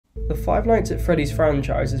The Five Nights at Freddy's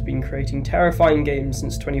franchise has been creating terrifying games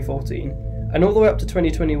since 2014, and all the way up to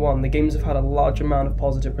 2021 the games have had a large amount of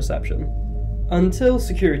positive reception. Until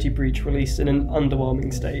Security Breach released in an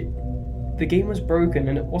underwhelming state. The game was broken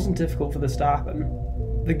and it wasn't difficult for this to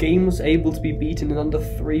happen. The game was able to be beaten in under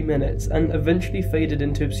 3 minutes and eventually faded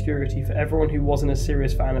into obscurity for everyone who wasn't a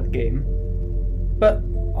serious fan of the game. But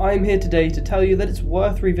I'm here today to tell you that it's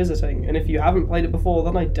worth revisiting, and if you haven't played it before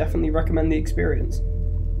then I definitely recommend the experience.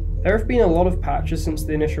 There have been a lot of patches since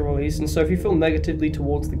the initial release, and so if you feel negatively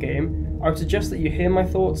towards the game, I would suggest that you hear my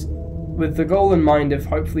thoughts with the goal in mind of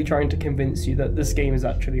hopefully trying to convince you that this game is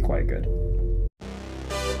actually quite good.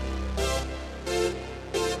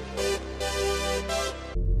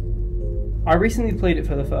 I recently played it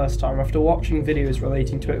for the first time after watching videos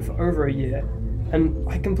relating to it for over a year, and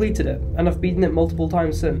I completed it, and I've beaten it multiple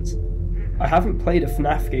times since. I haven't played a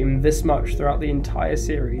FNAF game this much throughout the entire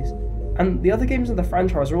series, and the other games in the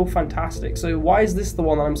franchise are all fantastic, so why is this the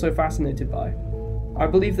one that I'm so fascinated by? I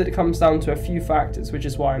believe that it comes down to a few factors, which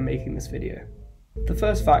is why I'm making this video. The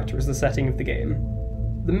first factor is the setting of the game.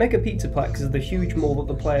 The Mega Pizzaplex is the huge mall that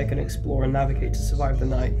the player can explore and navigate to survive the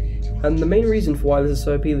night, and the main reason for why this is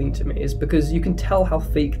so appealing to me is because you can tell how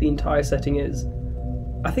fake the entire setting is.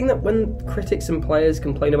 I think that when critics and players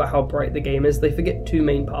complain about how bright the game is, they forget two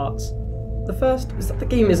main parts. The first is that the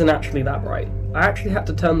game isn't actually that bright. I actually had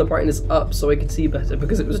to turn the brightness up so I could see better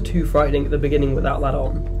because it was too frightening at the beginning without that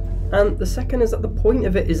on. And the second is that the point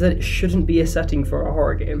of it is that it shouldn't be a setting for a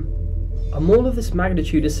horror game. A mall of this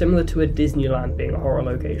magnitude is similar to a Disneyland being a horror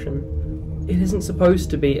location. It isn't supposed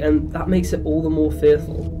to be, and that makes it all the more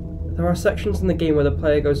fearful. There are sections in the game where the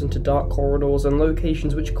player goes into dark corridors and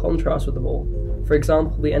locations which contrast with the mall. For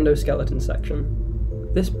example, the endoskeleton section.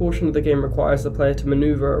 This portion of the game requires the player to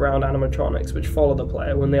maneuver around animatronics which follow the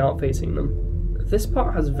player when they aren't facing them. This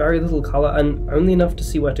part has very little colour and only enough to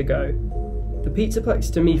see where to go. The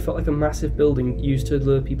Pizzaplex to me felt like a massive building used to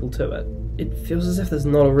lure people to it. It feels as if there's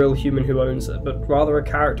not a real human who owns it, but rather a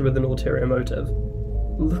character with an ulterior motive.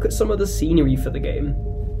 Look at some of the scenery for the game.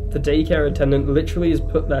 The daycare attendant literally is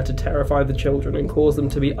put there to terrify the children and cause them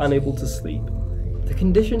to be unable to sleep. The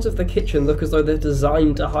conditions of the kitchen look as though they're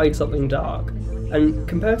designed to hide something dark, and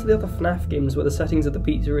compared to the other FNAF games where the settings of the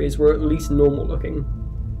pizzerias were at least normal looking.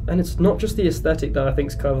 And it's not just the aesthetic that I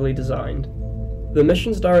think's cleverly designed. The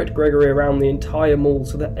missions direct Gregory around the entire mall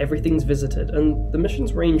so that everything's visited, and the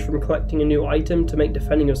missions range from collecting a new item to make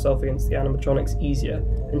defending yourself against the animatronics easier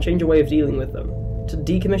and change your way of dealing with them, to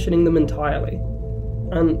decommissioning them entirely.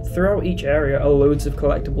 And throughout each area are loads of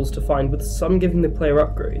collectibles to find, with some giving the player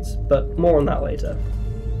upgrades, but more on that later.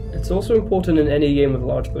 It's also important in any game with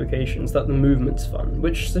large locations that the movement's fun,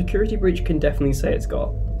 which Security Breach can definitely say it's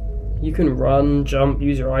got. You can run, jump,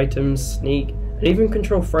 use your items, sneak, and even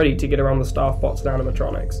control Freddy to get around the staff bots and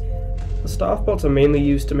animatronics. The staff bots are mainly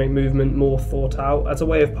used to make movement more thought out as a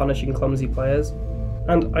way of punishing clumsy players,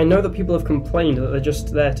 and I know that people have complained that they're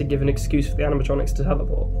just there to give an excuse for the animatronics to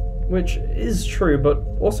teleport. Which is true, but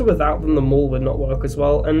also without them the mall would not work as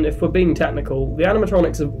well, and if we're being technical, the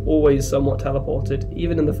animatronics have always somewhat teleported,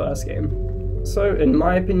 even in the first game. So, in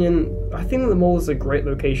my opinion, I think that the mall is a great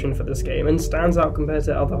location for this game, and stands out compared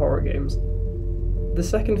to other horror games. The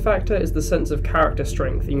second factor is the sense of character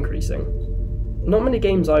strength increasing. Not many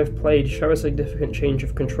games I've played show a significant change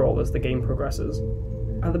of control as the game progresses.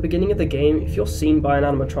 At the beginning of the game, if you're seen by an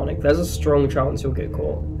animatronic, there's a strong chance you'll get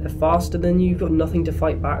caught. They're faster than you, you've got nothing to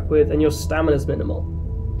fight back with, and your stamina's minimal.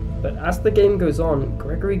 But as the game goes on,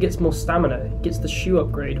 Gregory gets more stamina, gets the shoe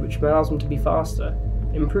upgrade which allows him to be faster,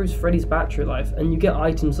 improves Freddy's battery life, and you get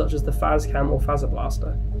items such as the Fazcam or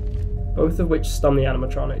Fazablaster, both of which stun the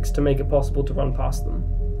animatronics to make it possible to run past them.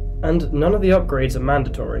 And none of the upgrades are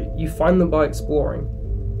mandatory, you find them by exploring.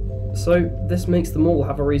 So this makes them all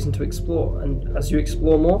have a reason to explore, and as you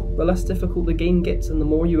explore more, the less difficult the game gets and the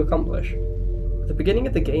more you accomplish. The beginning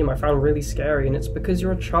of the game I found really scary, and it's because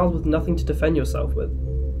you're a child with nothing to defend yourself with.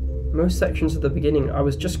 Most sections at the beginning I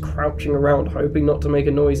was just crouching around hoping not to make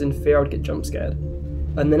a noise in fear I'd get jump scared.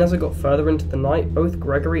 And then as I got further into the night, both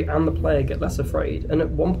Gregory and the player get less afraid, and at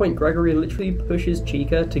one point Gregory literally pushes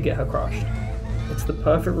Chica to get her crushed. It's the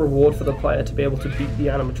perfect reward for the player to be able to beat the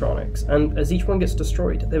animatronics, and as each one gets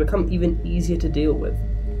destroyed, they become even easier to deal with.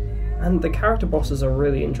 And the character bosses are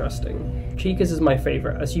really interesting. Chica's is my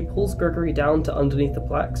favourite, as she pulls Gregory down to underneath the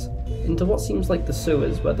plex, into what seems like the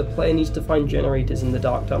sewers, where the player needs to find generators in the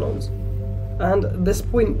dark tunnels. And at this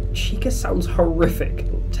point, Chica sounds horrific.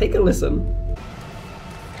 Take a listen.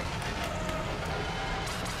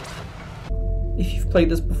 If you've played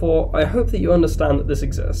this before, I hope that you understand that this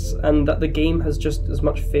exists, and that the game has just as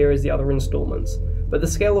much fear as the other installments, but the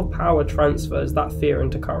scale of power transfers that fear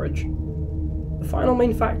into courage. The final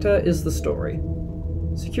main factor is the story.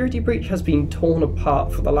 Security Breach has been torn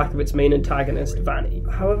apart for the lack of its main antagonist, Vanny.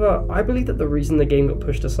 However, I believe that the reason the game got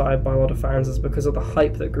pushed aside by a lot of fans is because of the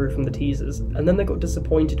hype that grew from the teasers, and then they got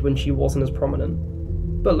disappointed when she wasn't as prominent.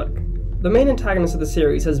 But look, the main antagonist of the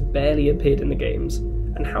series has barely appeared in the games,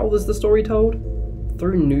 and how was the story told?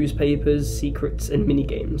 Through newspapers, secrets, and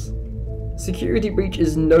minigames. Security Breach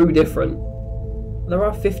is no different. There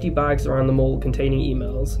are 50 bags around the mall containing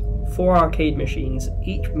emails, 4 arcade machines,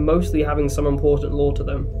 each mostly having some important lore to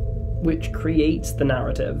them, which creates the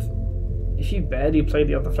narrative. If you barely play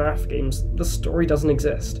the other FNAF games, the story doesn't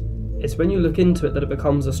exist. It's when you look into it that it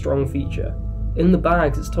becomes a strong feature. In the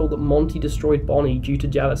bags, it's told that Monty destroyed Bonnie due to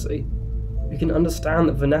jealousy. You can understand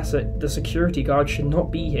that Vanessa, the security guard, should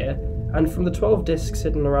not be here, and from the 12 discs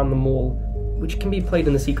hidden around the mall, which can be played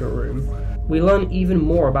in the secret room, we learn even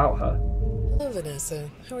more about her. Hello, Vanessa.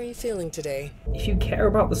 How are you feeling today? If you care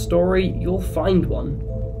about the story, you'll find one.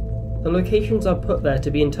 The locations are put there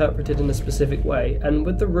to be interpreted in a specific way, and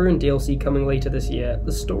with the Ruin DLC coming later this year,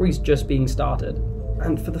 the story's just being started.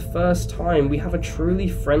 And for the first time, we have a truly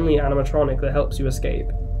friendly animatronic that helps you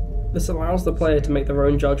escape. This allows the player to make their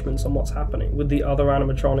own judgments on what's happening, with the other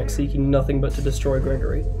animatronics seeking nothing but to destroy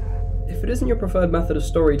Gregory. If it isn't your preferred method of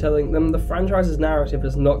storytelling, then the franchise's narrative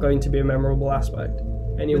is not going to be a memorable aspect.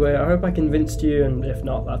 Anyway, I hope I convinced you, and if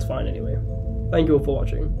not, that's fine anyway. Thank you all for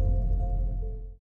watching.